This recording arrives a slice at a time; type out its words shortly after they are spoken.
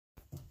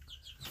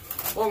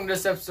Welcome to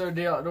this episode of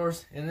D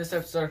Outdoors. In this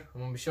episode,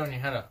 I'm going to be showing you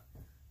how to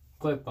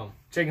clip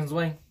chicken's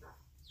wing.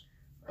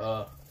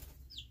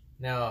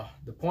 Now,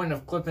 the point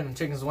of clipping a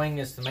chicken's wing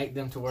is to make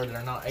them to where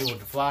they're not able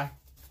to fly.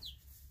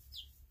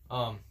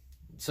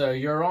 So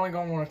you're only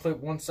going to want to clip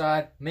one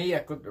side. Me, I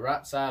clip the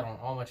right side on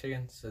all my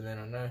chickens, so then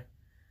I know.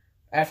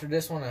 After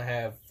this one, I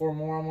have 4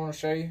 more I'm going to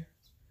show you.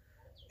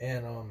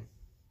 And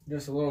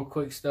just a little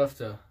quick stuff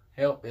to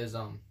help is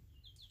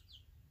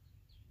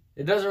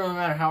it doesn't really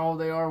matter how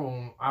old they are.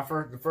 When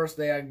the first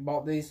day I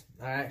bought these,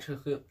 I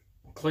actually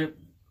clipped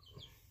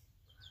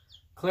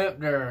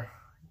their,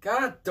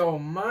 God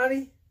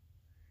almighty.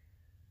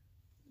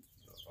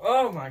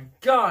 Oh my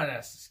God,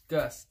 that's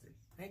disgusting.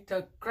 They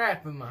took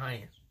crap in my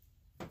hand.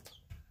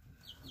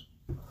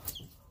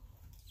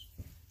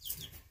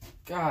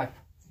 God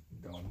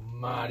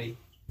almighty.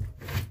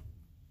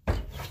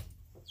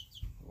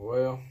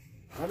 Well,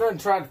 I done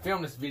tried to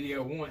film this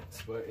video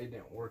once, but it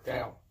didn't work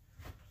out.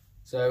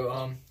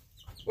 So,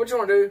 what you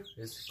want to do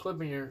is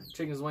clipping your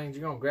chicken's wings.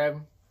 You're going to grab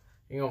them.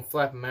 You're going to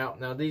flap them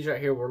out. Now, these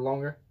right here were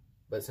longer,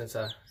 but since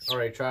I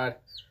already tried,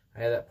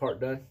 I had that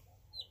part done.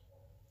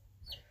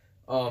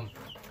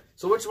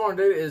 So what you want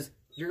to do is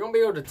you're going to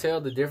be able to tell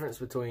the difference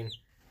between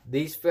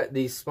these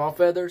small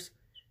feathers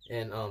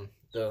and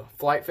the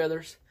flight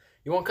feathers.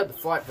 You want to cut the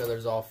flight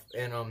feathers off,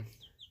 and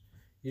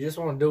you just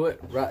want to do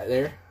it right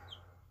there,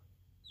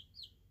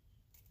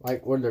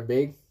 like where they're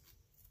big.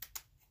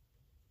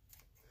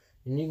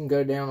 And you can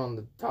go down on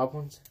the top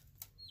ones.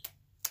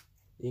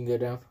 You can go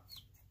down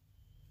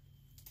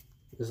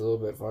just a little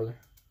bit farther.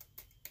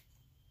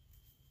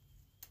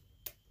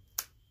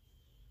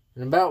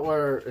 And about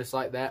where it's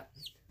like that.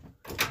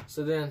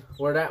 So then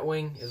where that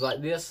wing is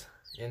like this,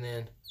 and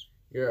then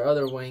your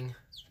other wing,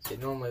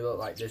 it normally look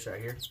like this right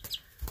here.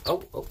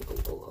 Oh.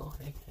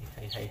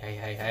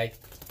 Hey.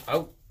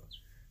 Oh.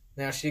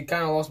 Now she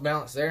kind of lost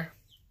balance there.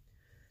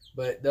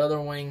 But the other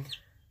wing,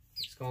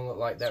 it's going to look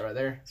like that right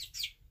there.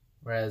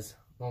 Whereas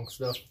long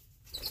stuff.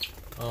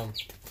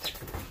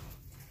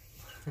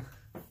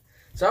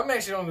 So I'm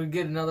actually going to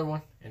get another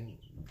one and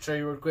show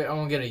you real quick. I'm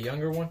going to get a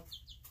younger one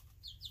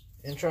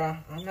and try.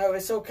 I know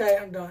it's okay.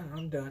 I'm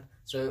done.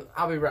 So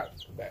I'll be right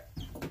back.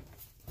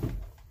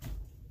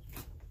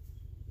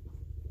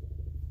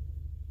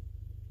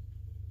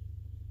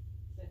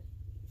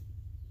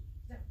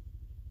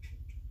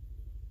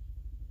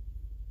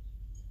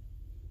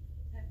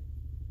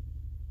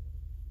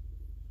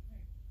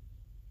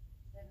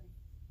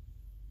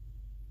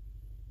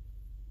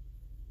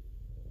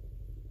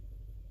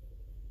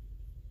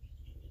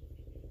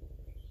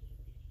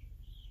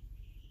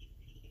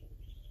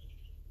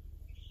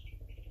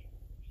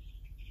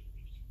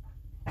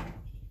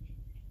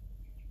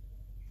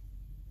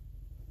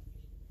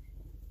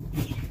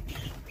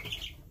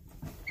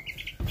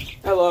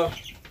 Hello,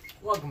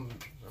 welcome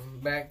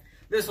back.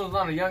 This one's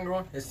not a younger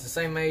one, it's the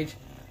same age.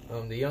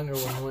 The younger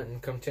one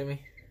wouldn't come to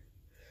me.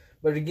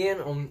 But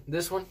again, on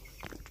this one,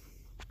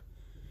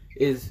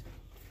 is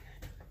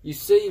you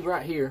see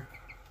right here,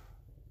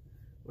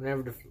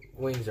 whenever the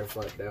wings are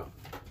flapped out,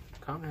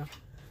 calm down.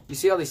 You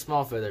see all these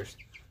small feathers.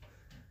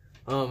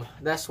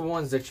 That's the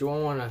ones that you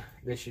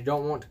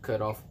don't want to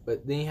cut off.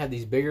 But then you have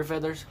these bigger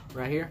feathers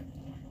right here,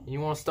 and you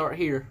want to start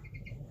here.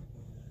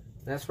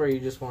 That's where you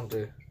just want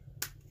to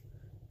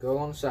go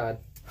on the side.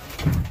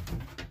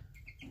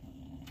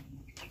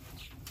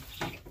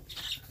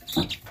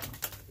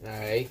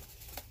 Alright.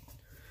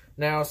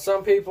 Now,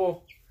 some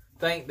people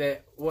think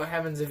that what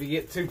happens if you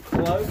get too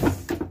close?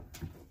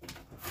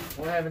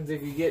 What happens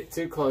if you get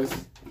too close?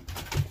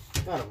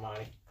 God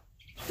almighty.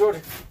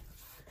 Jordan.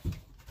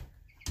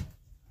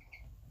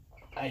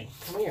 Hey,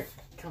 come here.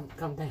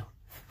 Come down.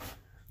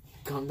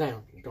 Calm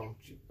down. Don't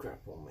you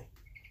crap on me.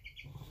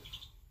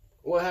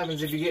 What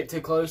happens if you get too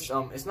close?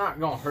 It's not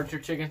going to hurt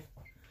your chicken.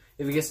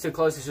 If it gets too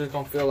close, it's just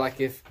going to feel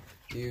like if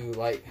you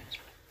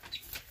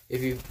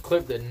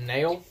clip the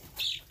nail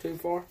too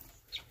far.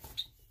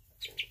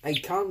 Hey,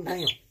 calm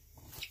down.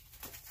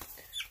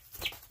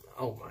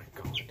 Oh my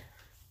God.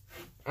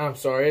 I'm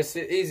sorry. It's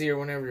easier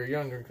whenever you're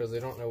younger because they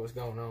don't know what's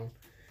going on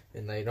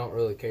and they don't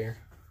really care.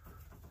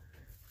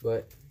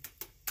 But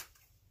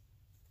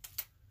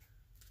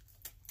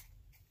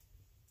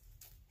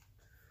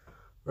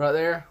right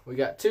there, we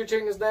got 2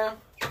 chickens down,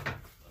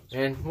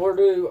 and we'll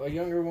do a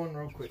younger one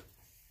real quick.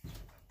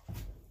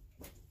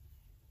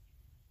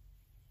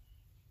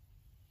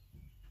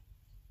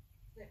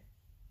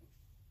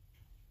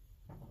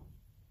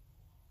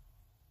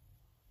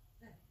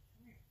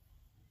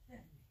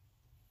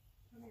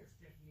 Come here,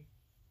 Stephanie.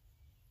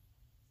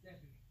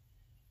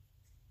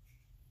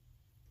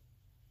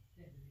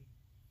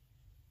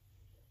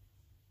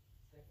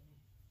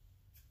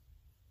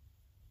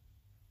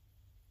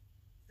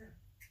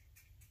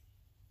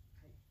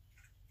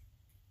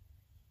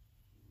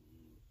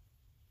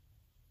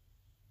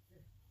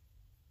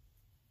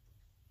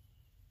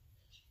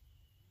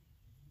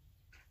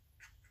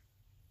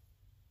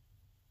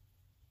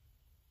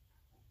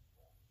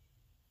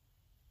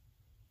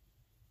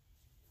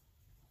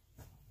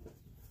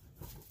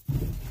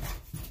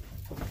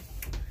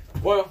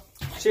 Well,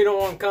 She don't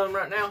want to come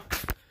right now.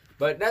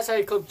 But that's how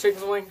you clip a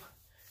chicken's wing.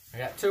 I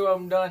got 2 of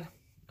them done.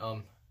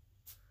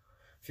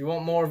 If you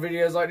want more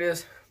videos like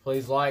this,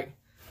 please like.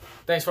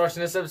 Thanks for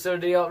watching this episode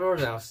of D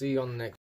Outdoors, and I'll see you on the next.